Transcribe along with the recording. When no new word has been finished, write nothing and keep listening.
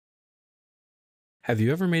Have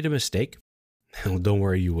you ever made a mistake? Well, don't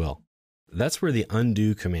worry, you will. That's where the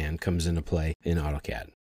undo command comes into play in AutoCAD.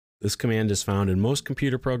 This command is found in most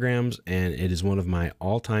computer programs, and it is one of my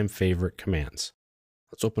all-time favorite commands.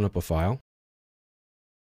 Let's open up a file.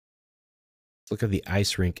 Let's look at the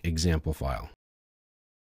ice rink example file.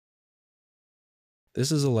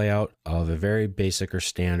 This is a layout of a very basic or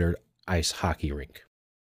standard ice hockey rink.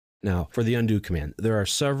 Now, for the undo command, there are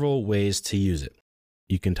several ways to use it.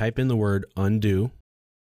 You can type in the word undo,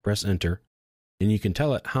 press enter, and you can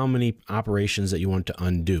tell it how many operations that you want to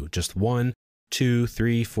undo. Just 1, 2,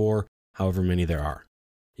 3, 4, however many there are.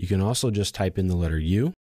 You can also just type in the letter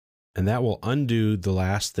U, and that will undo the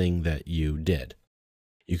last thing that you did.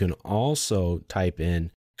 You can also type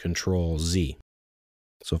in Control Z.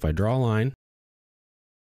 So if I draw a line,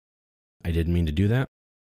 I didn't mean to do that,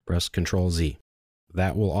 press Control Z.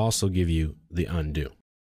 That will also give you the undo.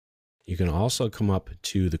 You can also come up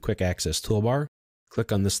to the quick access toolbar,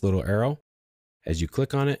 click on this little arrow. As you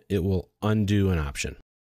click on it, it will undo an option.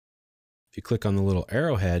 If you click on the little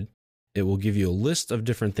arrowhead, it will give you a list of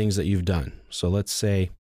different things that you've done. So let's say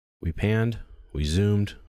we panned, we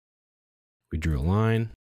zoomed, we drew a line,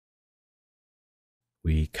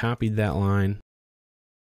 we copied that line,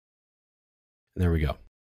 and there we go.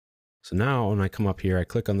 So now when I come up here, I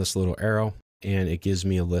click on this little arrow and it gives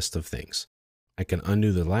me a list of things. I can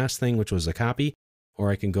undo the last thing, which was a copy, or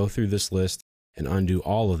I can go through this list and undo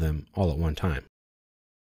all of them all at one time.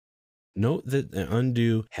 Note that the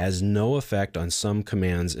undo has no effect on some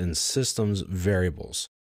commands in systems variables,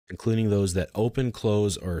 including those that open,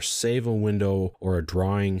 close, or save a window or a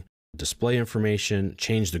drawing, display information,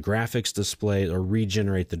 change the graphics display, or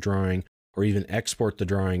regenerate the drawing, or even export the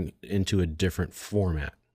drawing into a different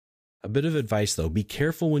format. A bit of advice though, be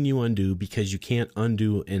careful when you undo because you can't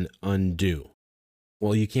undo an undo.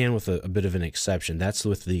 Well, you can with a bit of an exception. That's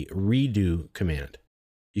with the redo command.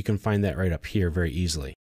 You can find that right up here very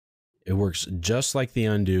easily. It works just like the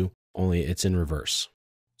undo, only it's in reverse.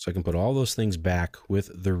 So I can put all those things back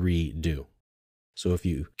with the redo. So if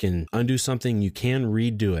you can undo something, you can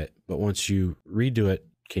redo it. But once you redo it,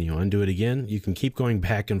 can you undo it again? You can keep going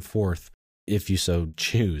back and forth if you so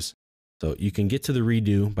choose. So you can get to the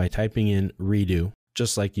redo by typing in redo,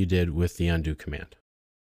 just like you did with the undo command.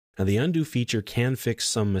 Now the undo feature can fix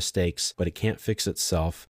some mistakes, but it can't fix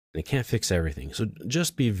itself, and it can't fix everything. So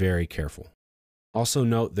just be very careful. Also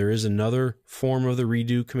note there is another form of the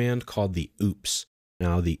redo command called the oops.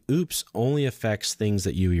 Now the oops only affects things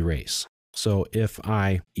that you erase. So if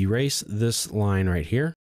I erase this line right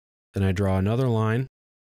here, then I draw another line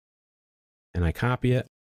and I copy it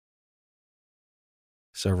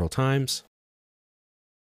several times.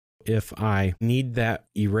 If I need that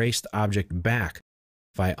erased object back,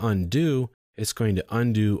 if I undo, it's going to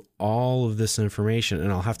undo all of this information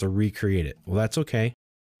and I'll have to recreate it. Well, that's okay.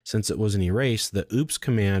 Since it was an erase, the oops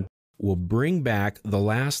command will bring back the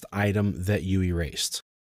last item that you erased.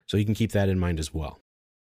 So you can keep that in mind as well.